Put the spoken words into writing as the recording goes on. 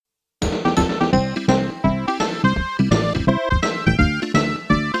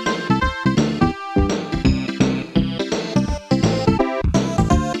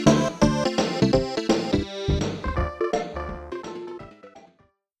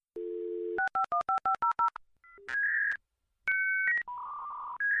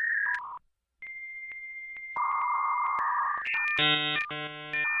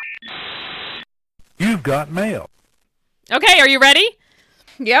You've got mail. Okay, are you ready?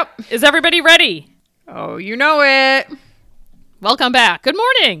 Yep. Is everybody ready? Oh, you know it. Welcome back. Good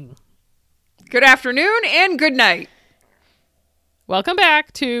morning. Good afternoon and good night. Welcome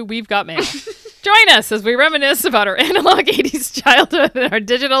back to We've Got Mail. Join us as we reminisce about our analog 80s childhood and our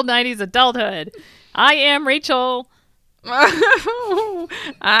digital 90s adulthood. I am Rachel.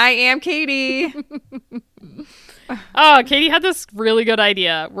 I am Katie. Oh, Katie had this really good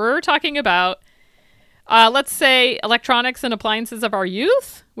idea. We're talking about, let's say, electronics and appliances of our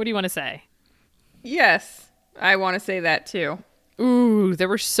youth. What do you want to say? Yes, I want to say that too. Ooh, there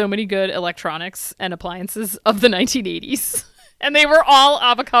were so many good electronics and appliances of the 1980s. And they were all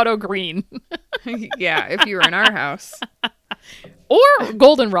avocado green. Yeah, if you were in our house. Or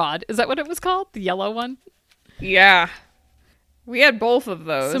goldenrod. Is that what it was called? The yellow one? Yeah. We had both of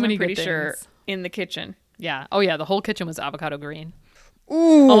those, So many I'm pretty good sure, things. in the kitchen. Yeah. Oh, yeah. The whole kitchen was avocado green.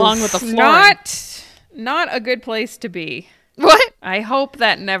 Ooh. Along with the flooring. Not a good place to be. What? I hope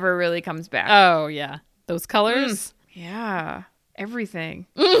that never really comes back. Oh, yeah. Those colors. Yeah. Everything.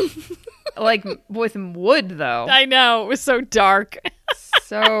 Like with wood, though. I know. It was so dark.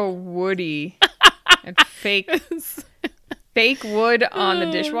 So woody. And fake wood on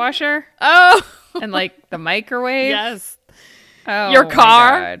the dishwasher. Oh. And like the microwave. Yes. Oh, Your my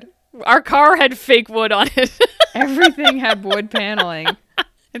car? God. Our car had fake wood on it. Everything had wood paneling.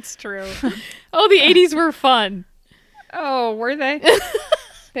 It's true. Oh, the 80s were fun. Oh, were they?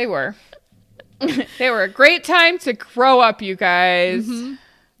 They were. They were a great time to grow up, you guys. Mm-hmm.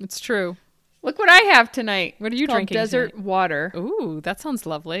 It's true. Look what I have tonight. What are you It's called drinking Desert tonight? water. Ooh, that sounds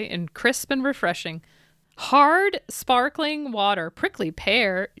lovely and crisp and refreshing. Hard, sparkling water, prickly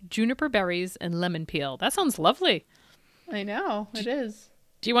pear, juniper berries, and lemon peel. That sounds lovely. I know, it is.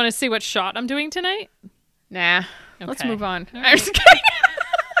 Do you want to see what shot I'm doing tonight? Nah, let's Okay. move on. I'm just kidding.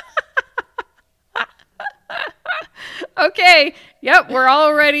 Okay, yep, we're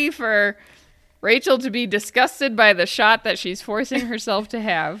all ready for Rachel to be disgusted by the shot that she's forcing herself to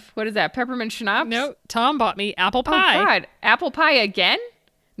have. What is that, peppermint schnapps? No, Tom bought me apple Oh, pie. God, apple pie again?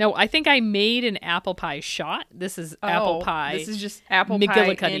 No, I think I made an apple pie shot. This is apple Oh, pie. This is just apple pie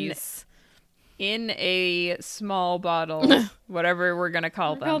McGillicuddy's. in a small bottle, whatever we're going to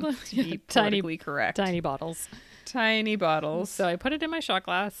call them, called to be politically correct. Tiny bottles. Tiny bottles. So I put it in my shot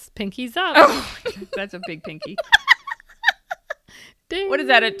glass. Pinkies up. Oh, that's a big pinky. Ding. What is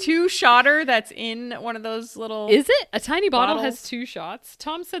that, a two-shotter that's in one of those little... Is it? A tiny bottle bottles? has 2 shots.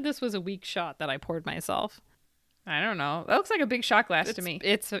 Tom said this was a weak shot that I poured myself. I don't know. That looks like a big shot glass to me.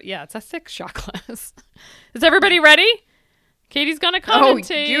 It's a thick shot glass. Is everybody ready? Katie's gonna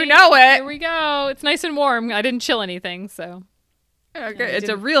commentate. you know it. Here we go. It's nice and warm. I didn't chill anything, so Okay, it's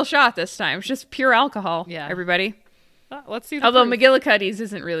a real shot this time. It's just pure alcohol, Yeah. everybody. let's see. The Although proof. McGillicuddy's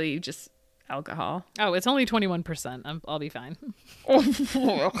isn't really just alcohol. Oh, it's only 21%. I'll be fine.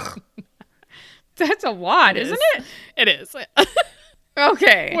 That's a lot, isn't it? It is.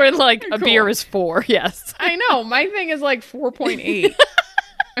 Okay. Where like a Cool. beer is 4. Yes. I know. My thing is like 4.8.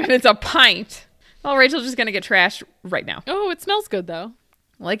 And it's a pint. Well, Rachel's just going to get trashed right now. Oh, it smells good though.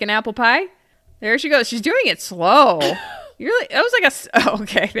 Like an apple pie? There she goes. She's doing it slow. You're like, that was like oh,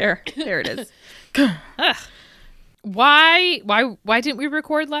 okay, there it is. Ugh. Why didn't we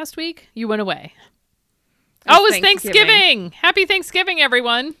record last week? You went away. It was Oh, it's Thanksgiving. Happy Thanksgiving,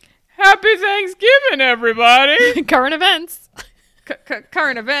 everyone. Happy Thanksgiving, everybody. Current events.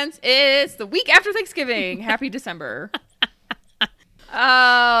 Current events. It's the week after Thanksgiving. Happy December.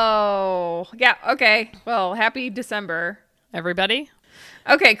 Oh, yeah. Okay. Well, happy December. Everybody.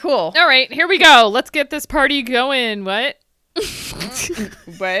 Okay, cool. All right, here we go. Let's get this party going. What?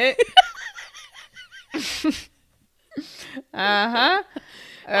 But uh-huh.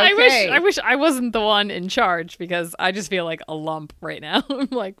 Okay. I wish I wasn't the one in charge because I just feel like a lump right now. I'm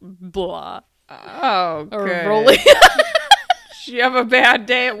like blah. Oh, Or good. rolling. Do you have a bad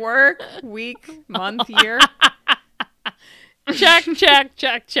day at work? Week, month, year? Check.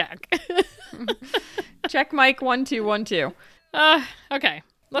 Check mic 1 2 1 2. Okay.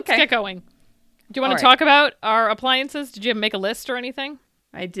 Let's Okay. get going. Do you want All to right. talk about our appliances? Did you make a list or anything?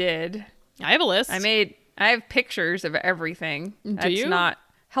 I did. I have a list. I have pictures of everything. That's you? not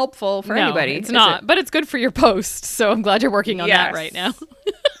helpful for No, anybody. It's is not, it? but it's good for your post. So I'm glad you're working on that Yes. right now.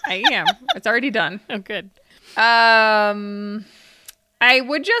 I am. It's already done. Oh, good. I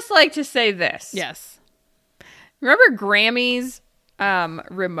would just like to say this. Yes. Remember Grammy's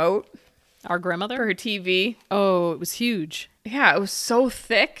remote Our grandmother? for her TV? Oh, it was huge. Yeah, it was so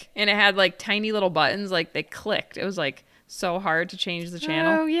thick and it had like tiny little buttons, like they clicked. It was like so hard to change the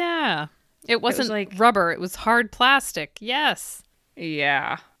channel. Oh, yeah. It wasn't like- rubber. It was hard plastic. Yes.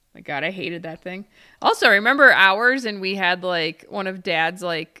 Yeah. My God, I hated that thing. Also, remember ours, and we had like one of Dad's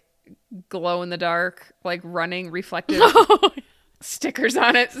like glow in the dark, like running reflective stickers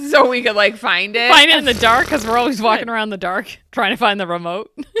on it, so we could like find it. Find it in the dark because we're always walking around the dark trying to find the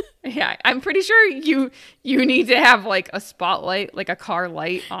remote. Yeah, I'm pretty sure you need to have like a spotlight, like a car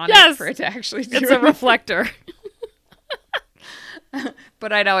light on Yes. it for it to actually do It's it. a reflector.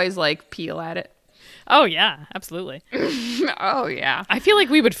 But I'd always like peel at it. Oh, yeah, absolutely. Oh yeah. I feel like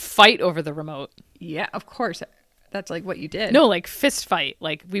we would fight over the remote. Yeah, of course. That's like what you did. No, like fist fight.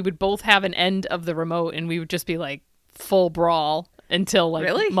 Like we would both have an end of the remote and we would just be like full brawl until like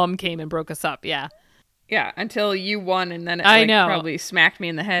Really? Mom came and broke us up. Yeah. Yeah, until you won, and then it I like, know. probably smacked me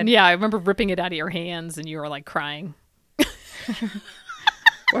in the head. Yeah, I remember ripping it out of your hands and you were like crying.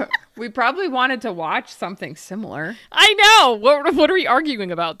 We probably wanted to watch something similar. I know. What are we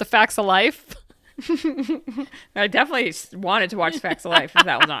arguing about? The facts of life? I definitely wanted to watch Facts of Life if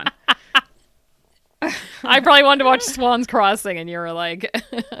that was on. I probably wanted to watch Swan's Crossing and you were like,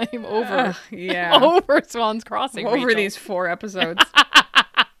 I'm over. Yeah. Over Swan's Crossing. Over Rachel. these 4 episodes.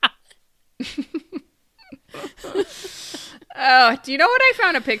 Oh, do you know what I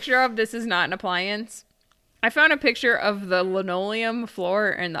found a picture of? This is not an appliance. I found a picture of the linoleum floor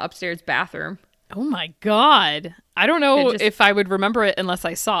in the upstairs bathroom. Oh my God. I don't know It just- if I would remember it unless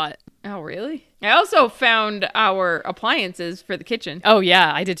I saw it. Oh, really? I also found our appliances for the kitchen. Oh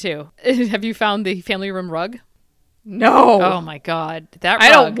yeah, I did too. Have you found the family room rug? No. Oh my God. That I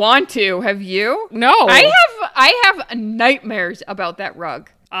rug. don't want to. Have you? No. I have nightmares about that rug.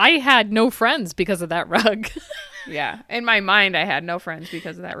 I had no friends because of that rug. Yeah. In my mind, I had no friends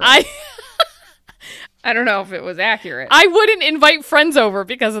because of that rug. I I don't know if it was accurate. I wouldn't invite friends over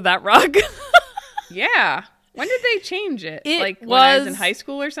because of that rug. Yeah. When did they change it? It Like when I was in was high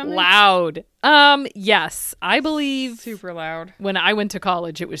school or something? Loud. Yes, I believe Super loud. when I went to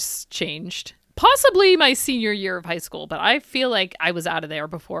college it was changed. Possibly my senior year of high school, but I feel like I was out of there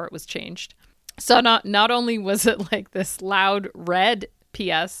before it was changed. So not only was it like this loud red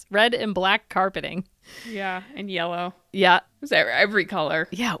red and black carpeting. Yeah. And yellow. Yeah. It was every color.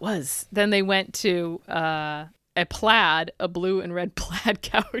 Yeah, it was. Then they went to a blue and red plaid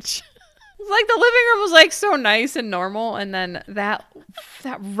couch. It's like the living room was like so nice and normal, and then that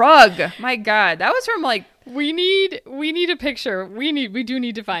rug, my God, that was from like, We need a picture. We do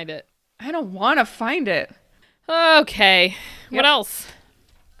need to find it. I don't want to find it. Okay. What else?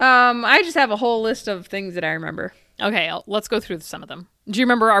 I just have a whole list of things that I remember. Okay, let's go through some of them. Do you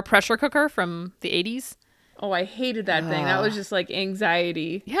remember our pressure cooker from the 80s? Oh, I hated that thing. That was just like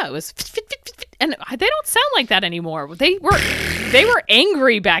anxiety. Yeah, it was and they don't sound like that anymore. They were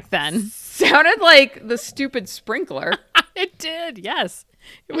angry back then. Sounded like the stupid sprinkler. It did. Yes.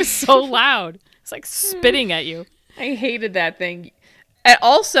 It was so loud. It's like spitting at you. I hated that thing. And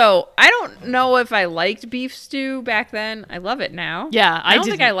also, I don't know if I liked beef stew back then. I love it now. Yeah, I don't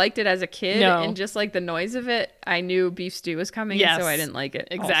think didn't. I liked it as a kid. No. And just like the noise of it, I knew beef stew was coming. Yes, So I didn't like it.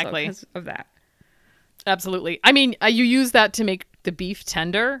 also exactly. 'cause of that. Absolutely. I mean, you use that to make the beef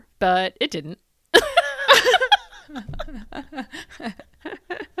tender, but it didn't.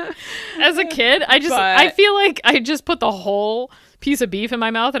 As a kid, I feel like I just put the whole piece of beef in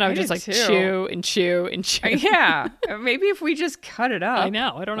my mouth and I would I just like did too. chew and chew and chew. Yeah. Maybe if we just cut it up. I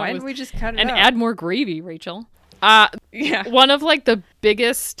know. I don't know. Why It didn't was- we just cut it and up? add more gravy, Rachel. Yeah. One of like the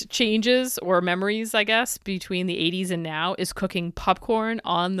biggest changes or memories, I guess, between the 80s and now is cooking popcorn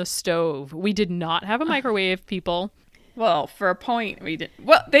on the stove. We did not have a microwave, people. Well, for a point, we didn't.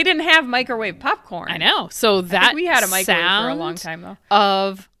 Well, they didn't have microwave popcorn. I know. So I that think we had a microwave for a sound long time, though.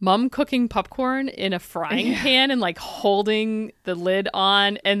 of Mom cooking popcorn in a frying pan and like holding the lid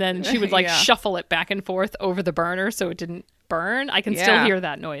on, and then she would like Yeah. shuffle it back and forth over the burner so it didn't burn. I can still Yeah. hear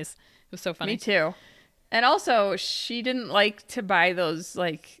that noise. It was so funny. Me too. And also, she didn't like to buy those,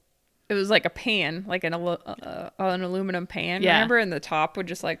 like, it was like a pan, like an aluminum pan. Yeah. Remember? And the top would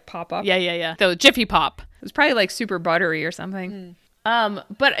just like pop up. Yeah. The Jiffy Pop. It was probably like super buttery or something.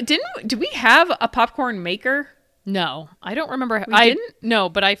 But did we have a popcorn maker? No, I don't remember. We didn't? No,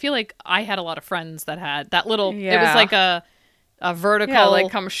 but I feel like I had a lot of friends that had that little. It was Yeah. like a vertical, Yeah,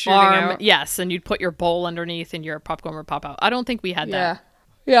 like come shooting arm. out. Yes, and you'd put your bowl underneath, and your popcorn would pop out. I don't think we had that.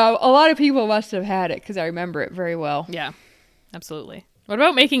 Yeah, a lot of people must have had it because I remember it very well. Yeah, absolutely. What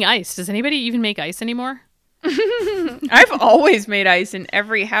about making ice? Does anybody even make ice anymore? I've always made ice in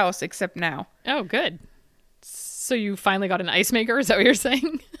every house except now, Oh, good. So you finally got an ice maker? Is that what you're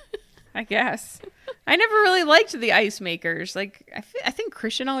saying? I guess. I never really liked the ice makers. Like, I think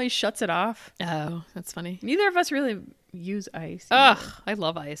Christian always shuts it off. Oh, that's funny. Neither of us really use ice. Ugh, I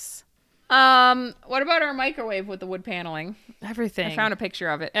love ice. What about our microwave with the wood paneling? Everything. I found a picture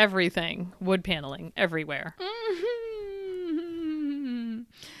of it. Everything. Wood paneling everywhere.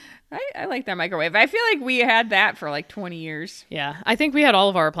 I like that microwave. I feel like we had that for like 20 years. Yeah. I think we had all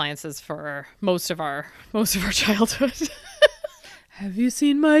of our appliances for most of our childhood. Have you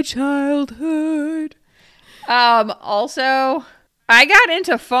seen my childhood? Also, I got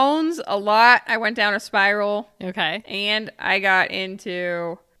into phones a lot. I went down a spiral. Okay. And I got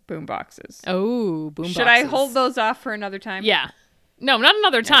into boom boxes. Oh, boom Should I hold those off for another time? Yeah. No, not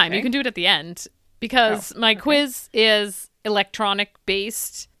another time. Okay. You can do it at the end because my quiz is electronic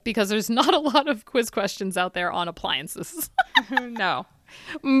based because there's not a lot of quiz questions out there on appliances. No.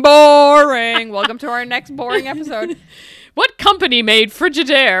 Boring. Welcome to our next boring episode. What company made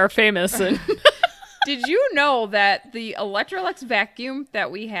Frigidaire famous? And Did you know that the Electrolux vacuum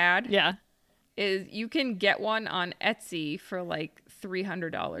that we had yeah. is you can get one on Etsy for like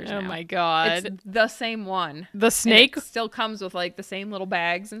 $300 now. Oh my God. It's the same one. The snake? And it still comes with like the same little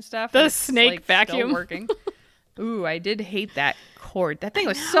bags and stuff. The and it's, snake like, vacuum. Still working. Ooh, I did hate that cord. That thing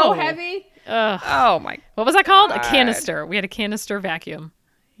was so heavy. Ugh. Oh my. What was that called? A God. canister. We had a canister vacuum.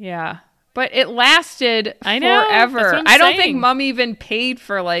 Yeah. But it lasted I know. forever. That's what I'm I don't saying. think Mom even paid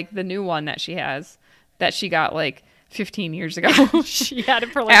for like the new one that she has that she got like 15 years ago. She had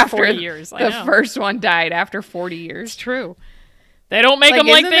it for like after 40 years. I the know. first one died after 40 years. It's true. They don't make them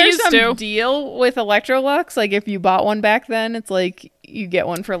like isn't they there used some to. deal with Electrolux? Like if you bought one back then, it's like you get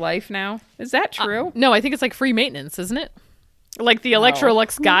one for life now. Is that true? No, I think it's like free maintenance, isn't it? Like the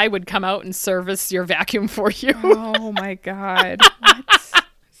Electrolux guy would come out and service your vacuum for you. Oh my God. What?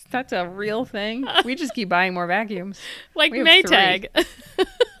 That's a real thing. We just keep buying more vacuums. Like We have Maytag.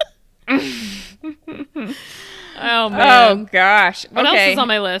 Oh man. Oh gosh. What else is on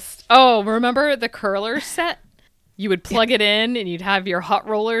my list? Oh, remember the curler set? You would plug it in and you'd have your hot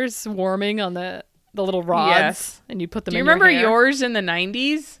rollers warming on the little rods. Yes. And you'd put them Do you in your remember hair. yours in the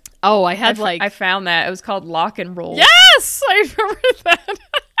 90s? Oh, I had like I found that. It was called Lock and Roll. Yes! I remember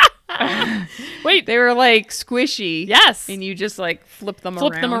that. Wait. They were like squishy. Yes. And you just like flip them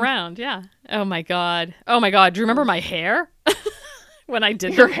around, yeah. Oh my god. Oh my god. Do you remember my hair? When I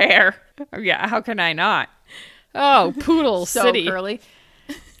did Your them? hair. Oh, yeah, how can I not? Oh, Poodle So City. curly.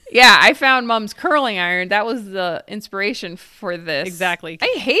 Yeah, I found Mom's curling iron. That was the inspiration for this. Exactly.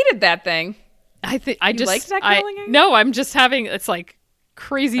 I hated that thing. I think I just liked that curling iron? No, I'm just having it's like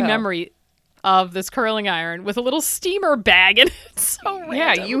crazy Oh. memory of this curling iron with a little steamer bag in it. It's so random.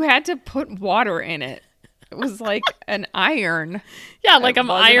 Yeah, you had to put water in it. It was like an iron. Yeah, like I'm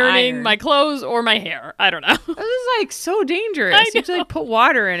was an ironing iron. my clothes or my hair. I don't know. This is like so dangerous. I You have to know. like put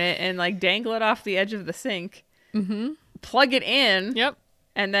water in it and like dangle it off the edge of the sink. Mm-hmm. Plug it in. Yep.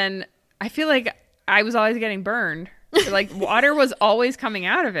 And then I feel like I was always getting burned. Like water was always coming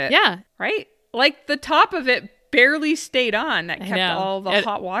out of it. Yeah. Right? Like the top of it barely stayed on. That kept know. all the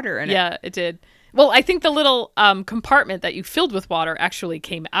hot water in it. Yeah, it did. Well, I think the little compartment that you filled with water actually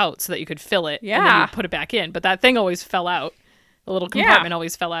came out so that you could fill it and then Yeah. you put it back in. But that thing always fell out. The little compartment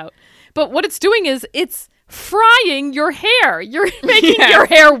always fell out. But what it's doing is it's frying your hair. You're making Yeah. your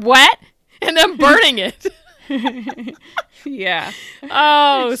hair wet and then burning it. Yeah.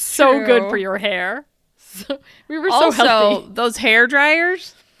 Oh, It's so good true. for your hair. So, we were so Also, healthy. those hair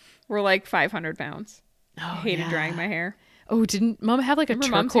dryers were like 500 pounds. Oh, I hated drying my hair. Oh, didn't Mom have like a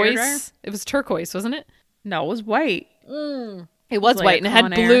Remember Mom's hair dryer? turquoise? It was turquoise, wasn't it? No, it was white. It was like white a and it had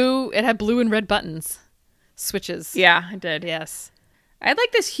Conair. blue. It had blue and red buttons, switches. Yeah, I did. Yes. I had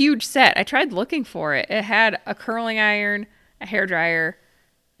like this huge set. I tried looking for it. It had a curling iron, a hair dryer,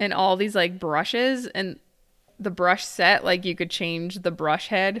 and all these like brushes. And the brush set, like you could change the brush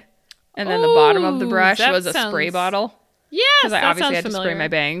head. And then the bottom of the Ooh, brush that was a spray sounds- bottle. Yes, Because I that obviously sounds had to familiar. spray my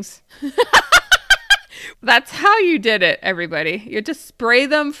bangs. That's how you did it, everybody. You had to spray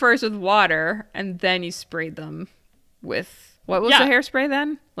them first with water, and then you sprayed them with what was Yeah. the hairspray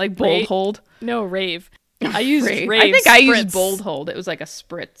then? Like Bold Rave. Hold. No, rave. I used Rave. rave. I think I used spritz. Bold Hold. It was like a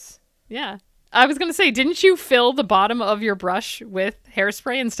spritz. Yeah. I was going to say, didn't you fill the bottom of your brush with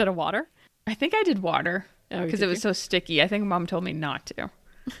hairspray instead of water? I think I did water Oh, because did it was you? so sticky. I think Mom told me not to.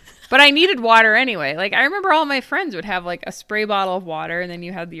 But I needed water anyway. Like I remember all my friends would have like a spray bottle of water, and then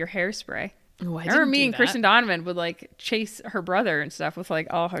you had your hairspray. Oh, I remember me and Kristen Donovan would like chase her brother and stuff with like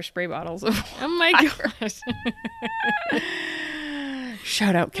all her spray bottles of Oh my gosh.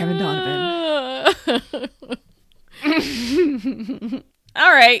 Shout out Kevin Donovan. Donovan.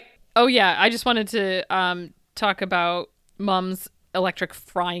 All right. Oh yeah, I just wanted to talk about Mom's electric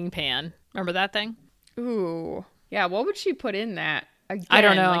frying pan. Remember that thing? Ooh. Yeah, what would she put in that? Again, I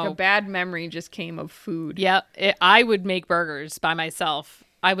don't know. Like a bad memory just came of food. Yeah, I would make burgers by myself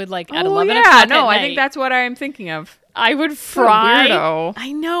I would like at Oh 11 yeah, o'clock no, at I night, think that's what I'm thinking of. I would What a fry. weirdo.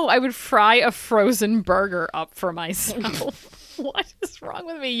 I know. I would fry a frozen burger up for myself. What is wrong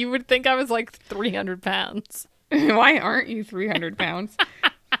with me? You would think I was like 300 pounds. Why aren't you 300 pounds?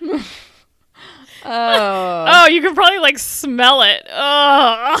 Oh. Oh, you could probably like smell it.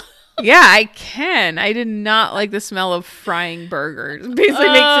 Ugh. Yeah, I can. I did not like the smell of frying burgers. It basically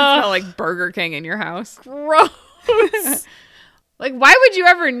makes it smell like Burger King in your house. Gross. Like, why would you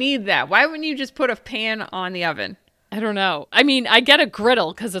ever need that? Why wouldn't you just put a pan on the oven? I don't know. I mean, I get a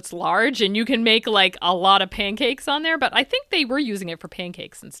griddle because it's large and you can make like a lot of pancakes on there, but I think they were using it for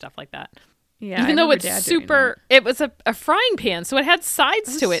pancakes and stuff like that. Yeah, Even though it's it was a frying pan, so it had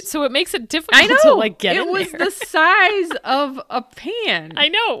sides to it, so it makes it difficult I know. to like get it in was there. the size of a pan. I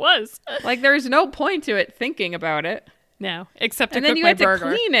know it was. Like, there's no point to it thinking about it. No, except to And then cook you my had burger.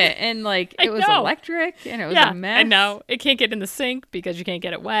 to clean it, and like I it was know. electric, and it was Yeah, a mess. I know. It can't get in the sink because you can't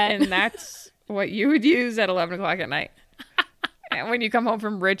get it wet. And that's what you would use at 11 o'clock at night. And when you come home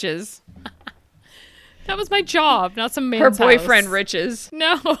from Rich's. That was my job, not some man's Her boyfriend, house. Rich's.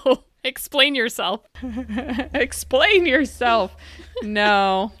 No. Explain yourself. Explain yourself.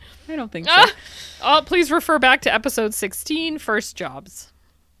 No, I don't think so. Oh, please refer back to episode 16, First Jobs.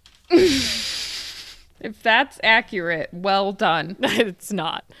 If that's accurate, well done. It's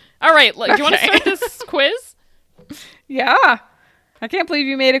not. All right, look, do you want to Okay. start this quiz? Yeah. I can't believe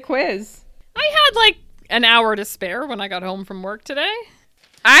you made a quiz. I had like an hour to spare when I got home from work today.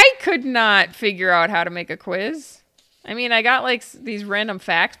 I could not figure out how to make a quiz. I mean, I got like these random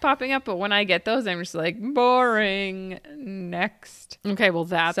facts popping up, but when I get those, I'm just like, boring. Next. Okay, well,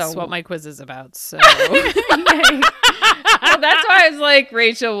 that's So- what my quiz is about. So, Yay. Well, that's why I was like,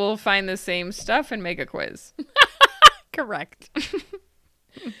 Rachel will find the same stuff and make a quiz. correct.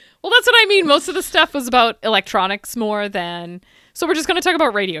 Well, that's what I mean. Most of the stuff was about electronics more than. So, we're just going to talk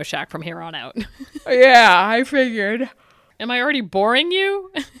about Radio Shack from here on out. Yeah, I figured. Am I already boring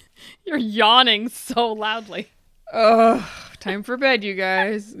you? You're yawning so loudly. Ugh, time for bed, you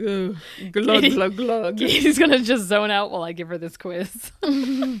guys. Ugh. Glug, glug, glug. He's going to just zone out while I give her this quiz.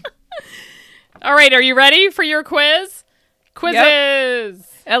 All right, are you ready for your quiz? Quizzes!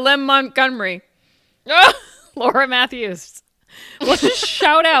 L.M. Montgomery. Oh, Laura Matthews. Let's just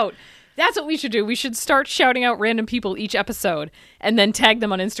shout out. That's what we should do. We should start shouting out random people each episode and then tag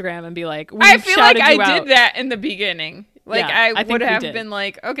them on Instagram and be like, I feel like I you out. did that in the beginning. Like, Yeah, I I think would we have did. been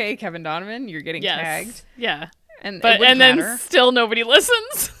like, okay, Kevin Donovan, you're getting Yes. tagged. Yeah. And But and then still nobody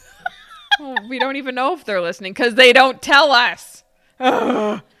listens. well, we don't even know if they're listening because they don't tell us.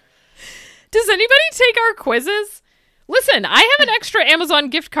 Does anybody take our quizzes? Listen, I have an extra Amazon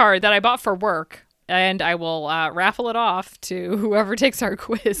gift card that I bought for work, and I will raffle it off to whoever takes our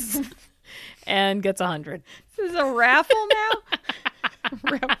quiz and gets 100. This is a raffle now?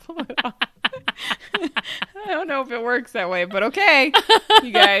 Raffle it off. I don't know if it works that way, but okay.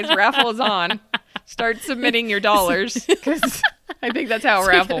 You guys, raffle is on. Start submitting your dollars because I think that's how a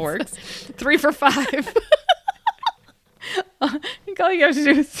raffle works. 3 for 5. I think all you have to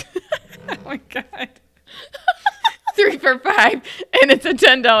do is, oh my God, 3 for 5, and it's a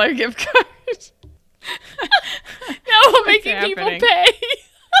 $10 gift card. No, making people happening? pay.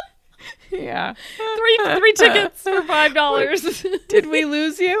 Yeah. Three tickets for $5. Did we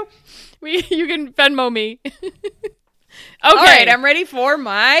lose you? You can Venmo me. Okay. All right, I'm ready for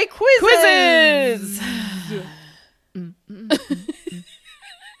my quizzes.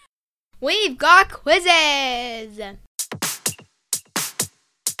 We've got quizzes!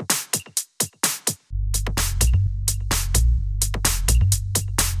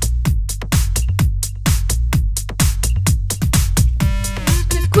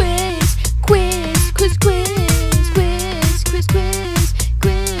 Quiz, quiz, quiz, quiz, quiz, quiz, quiz, quiz,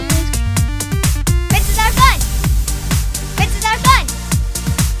 quiz. Quizzes are fun! Quizzes are fun!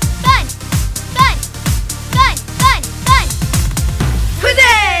 Fun! Fun! Fun! Fun! Fun!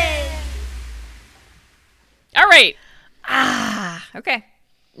 Quizzes! All right. Okay.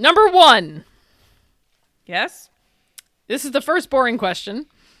 Number 1. Yes? This is the first boring question.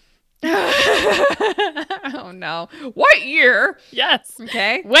 Oh, no. What year? Yes.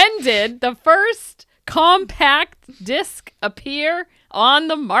 Okay. When did the first compact disc appear on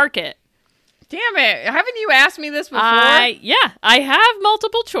the market? Damn it. Haven't you asked me this before? I have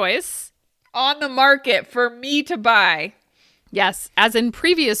multiple choice. On the market for me to buy. Yes, as in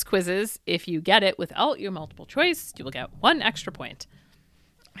previous quizzes, if you get it without your multiple choice, you will get 1 extra point.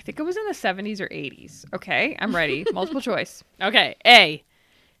 I think it was in the 70s or 80s. Okay, I'm ready. Multiple choice. Okay, A,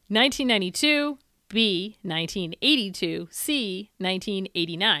 1992, B, 1982, C,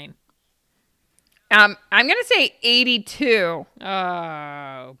 1989. I'm gonna say 82.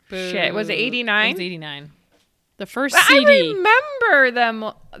 Oh, boo. Shit, was it 89? It was 89. The first But CD. I remember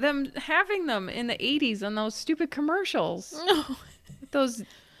them having them in the 80s on those stupid commercials. Those,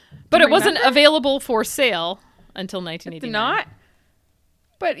 But do it you wasn't remember? available for sale until 1989. Not.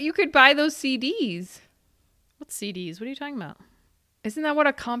 But you could buy those CDs. What CDs? What are you talking about? Isn't that what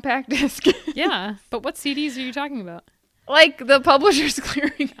a compact disc is? Yeah, but what CDs are you talking about? Like the Publishers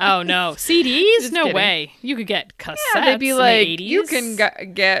Clearing. Oh, no. CDs? Just No kidding. way. You could get cassettes Yeah, they'd be in like, the 80s. you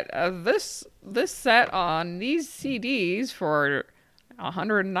can get this set on these CDs for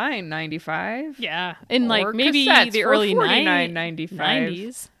 $109.95. Yeah, in like Or maybe cassettes the for early $49.95.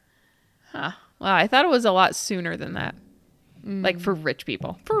 90s. Huh. Well, I thought it was a lot sooner than that. Like for rich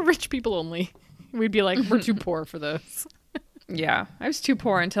people. For rich people only. We'd be like, we're too poor for those. Yeah. I was too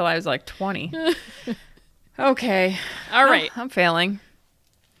poor until I was like 20. Okay. All right. I'm failing.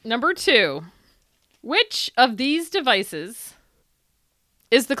 Number 2. Which of these devices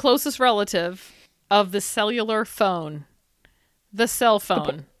is the closest relative of the cellular phone? The cell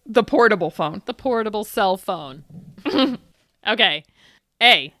phone. The portable phone. The portable cell phone. Okay.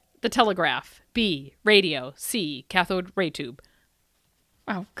 A. The telegraph. B. Radio. C. Cathode ray tube.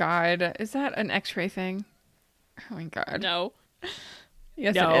 Oh, God. Is that an x-ray thing? Oh, my God. No.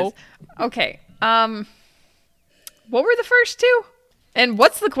 Yes, No. it is. Okay. What were the first two? And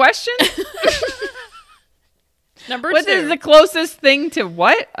what's the question? Number What 2. is the closest thing to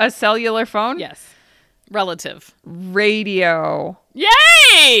what? A cellular phone? Yes. Relative. Radio.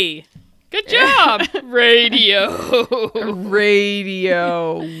 Yay! Good job. Radio.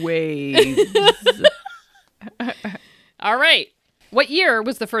 Radio waves. All right. What year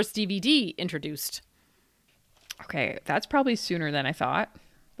was the first DVD introduced? Okay, that's probably sooner than I thought,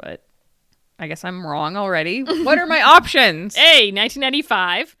 but I guess I'm wrong already. What are my options? A.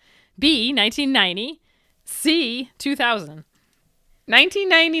 1995. B. 1990. C. 2000.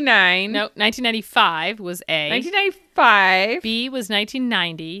 1999. No, 1995 was A. 1995. B was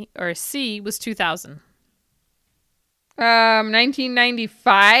 1990, or C was 2000.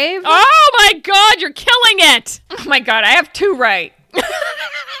 1995. Oh my God, you're killing it! Oh my God, I have two right.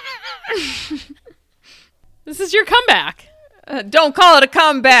 This is your comeback. Don't call it a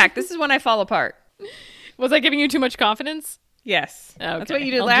comeback. This is when I fall apart. Was I giving you too much confidence? Yes. That's Okay, what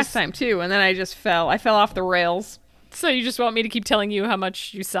you did I'll last just- time too, and then I just fell. I fell off the rails. So you just want me to keep telling you how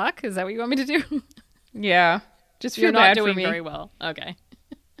much you suck? Is that what you want me to do? Yeah. Just feel You're not bad doing for me. very well. Okay.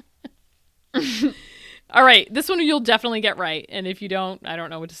 All right, this one you'll definitely get right, and if you don't, I don't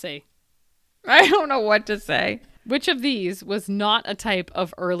know what to say. I don't know what to say. Which of these was not a type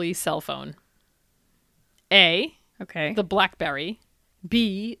of early cell phone? A, Okay. the BlackBerry.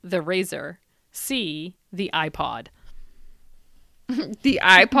 B, the Razor. C, the iPod. The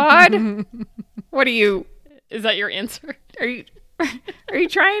iPod? What are you Is that your answer? are you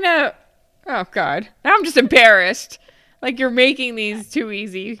trying to Oh God. Now I'm just embarrassed. Like you're making these too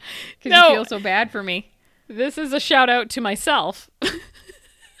easy because No. you feel so bad for me. This is a shout out to myself.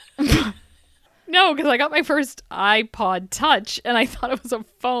 No, because I got my first iPod Touch and I thought it was a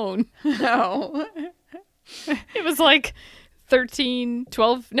phone. No. It was like 13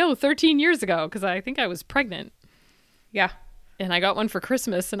 years ago because I think I was pregnant. Yeah. And I got one for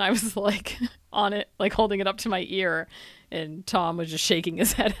Christmas and I was like on it, like holding it up to my ear. And Tom was just shaking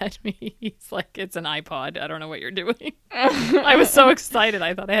his head at me. He's like, it's an iPod. I don't know what you're doing. I was so excited.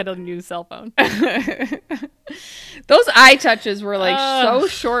 I thought I had a new cell phone. Those iTouches were like so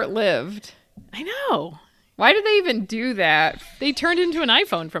short-lived. I know. Why did they even do that? They turned into an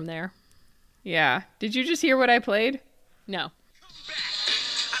iPhone from there. Yeah. Did you just hear what I played? No.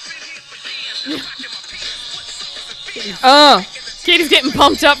 Oh. Katie's getting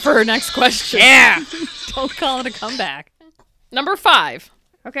pumped up for her next question. Yeah. Don't call it a comeback. Number 5.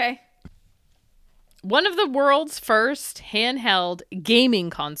 Okay. One of the world's first handheld gaming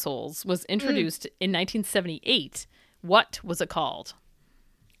consoles was introduced in 1978. What was it called?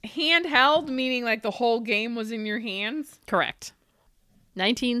 Handheld, meaning like the whole game was in your hands? Correct.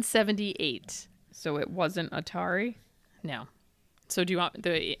 1978. So it wasn't Atari? No. So do you want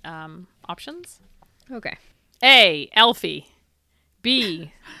the options? Okay. A. Elfie.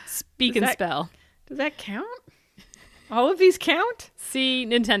 B. Speak and that- Spell. Does that count? All of these count? C.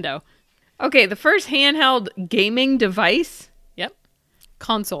 Nintendo. Okay, the first handheld gaming device? Yep.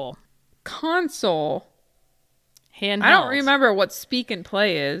 Console. Console. Handheld. I don't remember what Speak and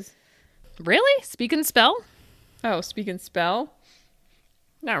Play is. Really? Speak and Spell? Oh, Speak and Spell?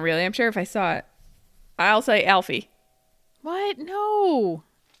 Not really. I'm sure if I saw it. I'll say Alfie. What? No.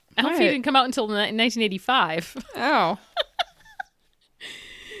 Alfie What? didn't come out until 1985. Oh.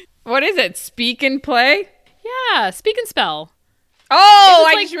 What What is it? Speak and play? Yeah, speak and spell. Oh, It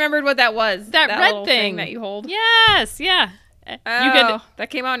was I like just remembered what that was. That red little thing that you hold. Yes, yeah. Oh, You get that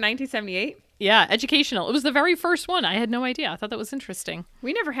came out in 1978. yeah, educational. It was the very first one. I had no idea. I thought that was interesting.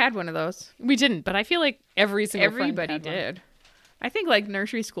 We never had one of those. We didn't, but I feel like every single friend Everybody had one. did. I think like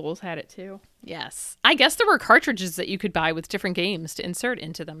nursery schools had it too. Yes. I guess there were cartridges that you could buy with different games to insert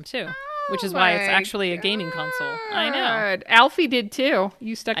into them too, which is why it's my actually a gaming console. I know. God. Alfie did too.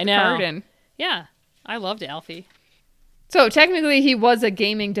 You stuck I the know. card in. Yeah. I loved Alfie. So technically he was a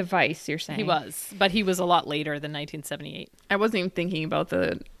gaming device, you're saying? He was, but he was a lot later than 1978, I wasn't even thinking about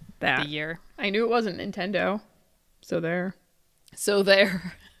that. the year. I knew it wasn't Nintendo. So there. So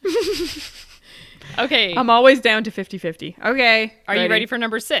there. Okay. I'm always down to 50-50. Okay. Are you ready for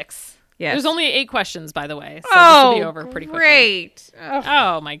number 6? Yes. There's only 8 questions, by the way, so this will be over pretty quickly. Great. Ugh.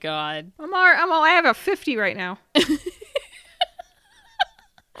 Oh my god. I have a 50 right now. Do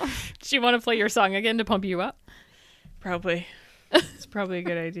you want to play your song again to pump you up? Probably. It's probably a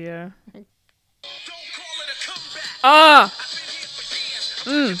good idea. Ah.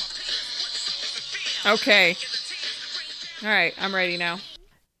 Okay. All right. I'm ready now.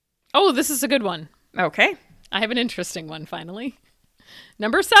 Oh, this is a good one. Okay. I have an interesting one, finally.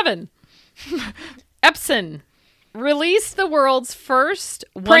 Number 7. Epson released the world's first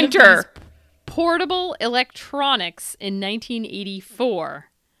one of Printer. these portable electronics in 1984.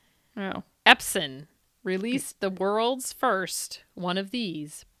 Oh. Epson released the world's first one of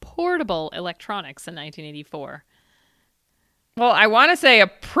these portable electronics in 1984. Well, I want to say a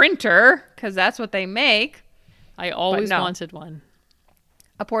printer because that's what they make. I always no. wanted one.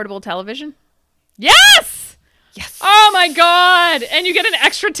 A portable television. Yes! Yes. Oh my god! And you get an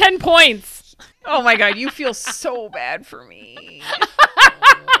extra 10 points. Oh my God, you feel so bad for me.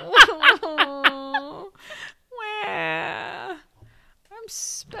 Well, I'm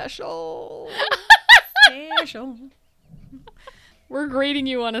special. Special. We're grading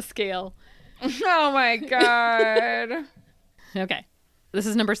you on a scale. Oh my God. Okay. This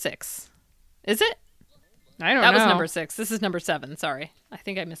is number 6. Is it? I don't That know. was number 6. This is number 7. Sorry. I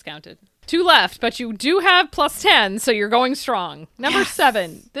think I miscounted. 2 left, but you do have plus 10, so you're going strong. Number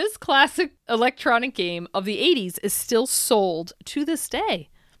 7. This classic electronic game of the 80s is still sold to this day.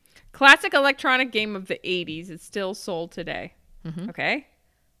 Classic electronic game of the 80s is still sold today. Okay.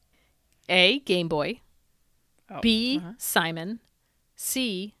 A. Game Boy. Oh, B. Simon.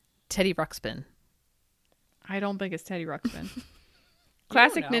 C. Teddy Ruxpin. I don't think it's Teddy Ruxpin.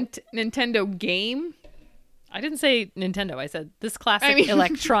 Classic know. Nintendo game. I didn't say Nintendo. I said this classic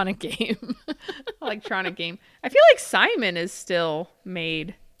electronic game. Electronic game. I feel like Simon is still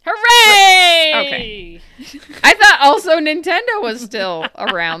made. Hooray! Okay. I thought also Nintendo was still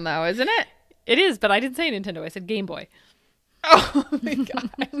around though, isn't it? It is, but I didn't say Nintendo. I said Game Boy. Oh my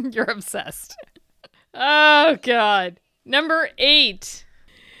God. You're obsessed. Oh, God. Number 8.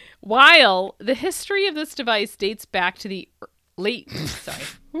 While the history of this device dates back to the sorry.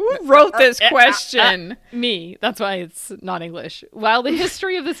 Who wrote this question? Me. That's why it's not English. While the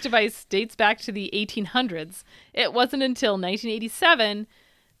history of this device dates back to the 1800s, it wasn't until 1987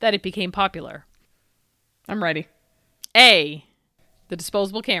 that it became popular. I'm ready. A. The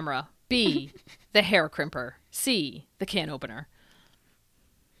disposable camera. B. The hair crimper. C. The can opener.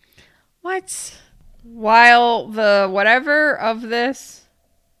 What? While the whatever of this.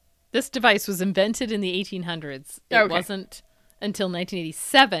 This device was invented in the 1800s. It Okay. wasn't until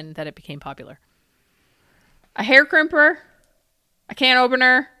 1987 that it became popular. A hair crimper. A can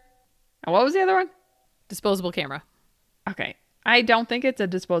opener. And what was the other one? Disposable camera. Okay. I don't think it's a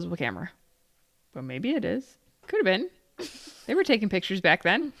disposable camera. But maybe it is. Could have been. They were taking pictures back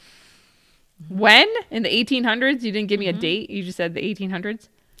then. When? In the 1800s? You didn't give me a date. You just said the 1800s.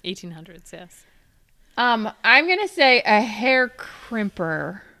 1800s, yes. I'm going to say a hair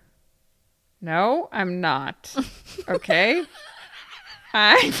crimper. No, I'm not. Okay.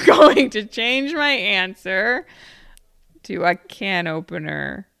 I'm going to change my answer to a can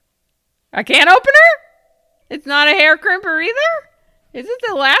opener. A can opener? It's not a hair crimper either? Is it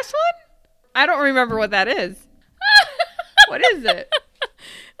the last one? I don't remember what that is. What is it?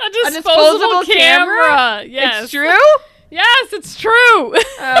 A disposable camera. Yes. It's true? Yes, it's true.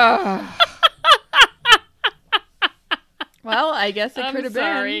 Oh. Well, I guess it I'm could have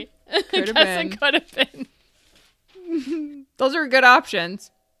sorry. been. I Could have guess been. it could have been. Those are good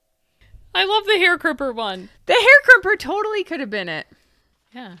options. I love the hair crimper one. The hair crimper totally could have been it.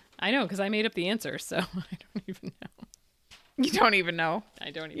 Yeah, I know because I made up the answer, so I don't even know. You don't even know.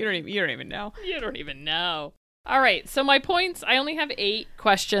 I don't even. You don't even know. You don't even know. All right, so my points, I only have 8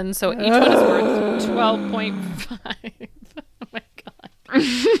 questions, so each one is worth 12.5. Oh my god.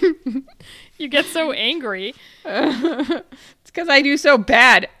 You get so angry. It's because I do so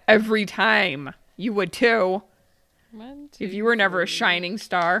bad every time. You would too. 1, 2, If you were never a 3. shining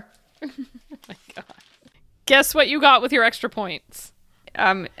star. Guess what you got with your extra points?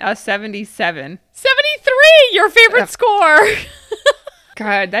 A 77. 73, your favorite score.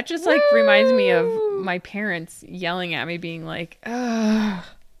 God, that just like reminds me of my parents yelling at me being like, ugh,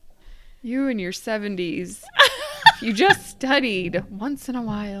 you in your 70s. You just studied once in a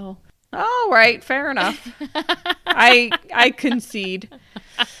while. All right, fair enough. I concede.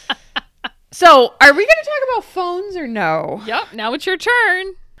 So, are we going to talk about phones or no? Yep, now it's your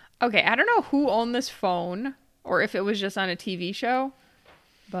turn. Okay, I don't know who owned this phone or if it was just on a TV show,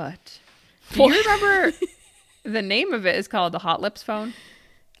 but do you remember the name of it is called the Hot Lips phone?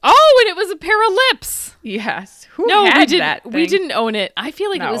 Oh, and it was a pair of lips. Yes. Who No, had we didn't. that We thing? didn't own it. I feel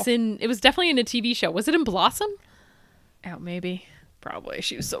like No. it was definitely in a TV show. Was it in Blossom? Oh, maybe. Probably.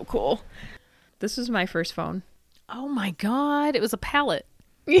 She was so cool. This was my first phone. Oh my god, it was a palette.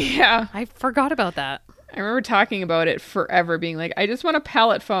 Yeah. I forgot about that. I remember talking about it forever, being like, I just want a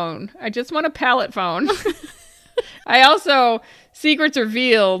palette phone. I just want a palette phone. I also, secrets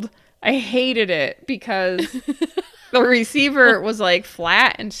revealed, I hated it because the receiver was like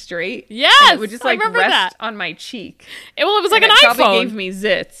flat and straight. Yes, and it would just I like remember rest that. on my cheek. It was like And an it probably iPhone. gave me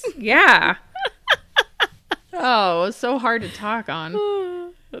zits. Yeah. Oh, it was so hard to talk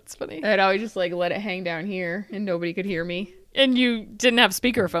on. That's funny. I'd always just like let it hang down here and nobody could hear me. And you didn't have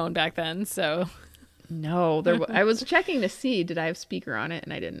speakerphone back then, so No, I was checking to see did I have speaker on it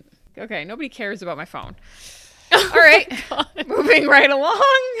and I didn't. Okay, nobody cares about my phone. All right, moving right along.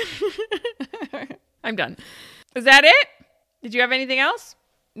 I'm done. Is that it? Did you have anything else?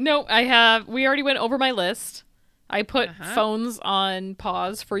 no, we already went over my list. I put phones on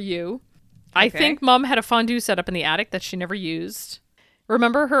pause for you. I Okay. think Mom had a fondue set up in the attic that she never used.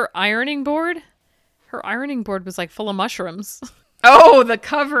 Remember her ironing board? Her ironing board was like full of mushrooms. Oh, the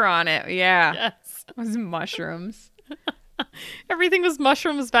cover on it. Yeah, Yes. it was mushrooms. Everything was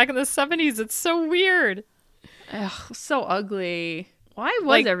mushrooms back in the 70s. It's so weird. Ugh, so ugly. Why was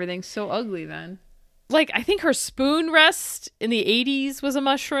Like- everything so ugly then? Like, I think her spoon rest in the 80s was a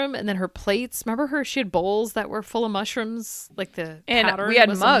mushroom, and then her plates. Remember she had bowls that were full of mushrooms? Like the And pattern we had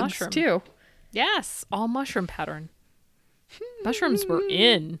was a mugs mushroom. too. Yes, all mushroom pattern. Mushrooms were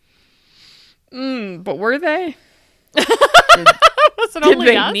in. But were they? Was it Did only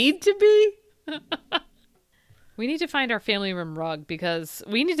they us? need to be? We need to find our family room rug because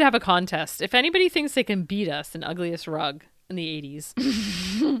we need to have a contest. If anybody thinks they can beat us in ugliest rug in the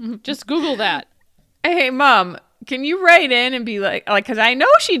 80s, just Google that. Hey, Mom, can you write in and be like, because I know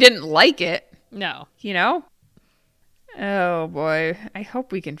she didn't like it, No. you know? Oh, boy. I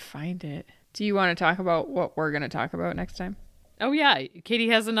hope we can find it. Do you want to talk about what we're going to talk about next time? Oh, yeah. Katie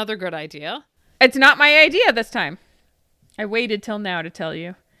has another good idea. It's not my idea this time. I waited till now to tell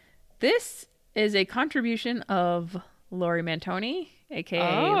you. This is a contribution of Lori Mantoni, a.k.a.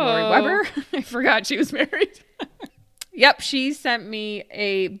 Lori Oh. Weber. I forgot she was married. Yep, she sent me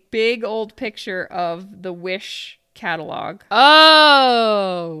a big old picture of the Wish catalog.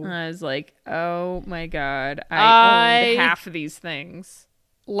 Oh. I was like, oh my God, I owned half of these things.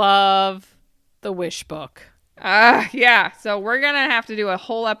 Love the Wish book. Yeah, so we're going to have to do a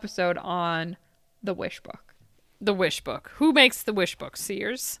whole episode on the Wish book. The Wish book. Who makes the Wish book?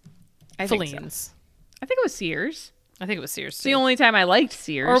 Sears? I think so. Fellines. I think it was Sears. I think it was Sears. It's the Too. only time I liked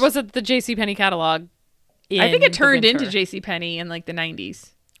Sears. Or was it the JCPenney catalog? I think in it the turned into winter? JCPenney in like the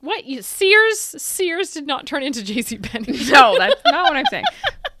 90s. What? Sears did not turn into JCPenney. No, that's not what I'm saying.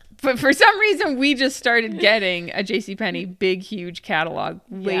 But for some reason, we just started getting a JCPenney big, huge catalog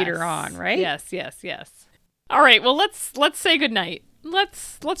later Yes. on, right? Yes. All right. Well, let's say goodnight.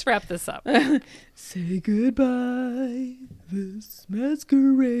 Let's wrap this up. Say goodbye. This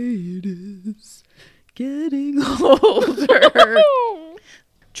masquerade is getting older.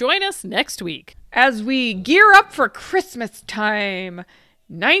 Join us next week. As we gear up for Christmas time,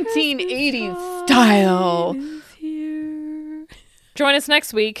 1980s style. Join us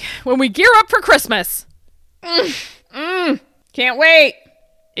next week when we gear up for Christmas. Can't wait.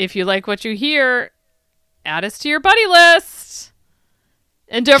 If you like what you hear, add us to your buddy list.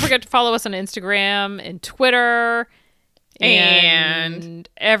 And don't forget to follow us on Instagram and Twitter and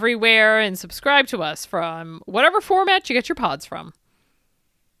everywhere, and subscribe to us from whatever format you get your pods from.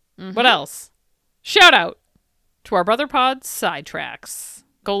 What else? Shout out to our brother pods, Sidetracks.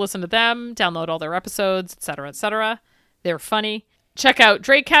 Go listen to them, download all their episodes, etc., etc. They're funny. Check out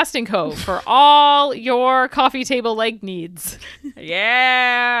Drake Casting Co. for all your coffee table leg needs.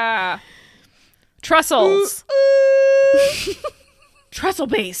 Yeah. Trestles. Trestle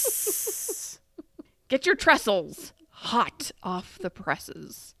base. Get your trestles hot off the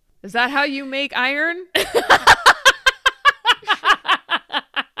presses. Is that how you make iron?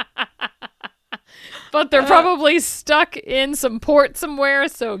 But they're probably stuck in some port somewhere,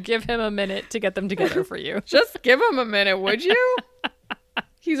 so give him a minute to get them together for you. Just give him a minute, would you?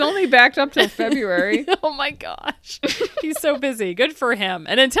 He's only backed up till February. Oh my gosh. He's so busy. Good for him.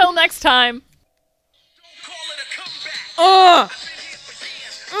 And until next time.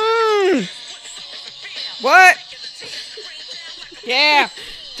 What? Yeah.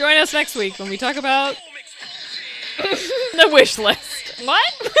 Join us next week when we talk about the wish list.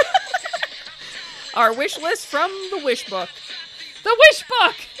 What? Our wish list from the wish book. The wish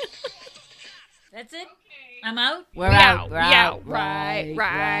book. That's it? I'm out? We're out. We out.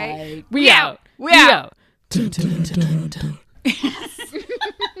 Right. We out. We out.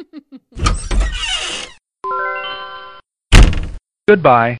 Goodbye.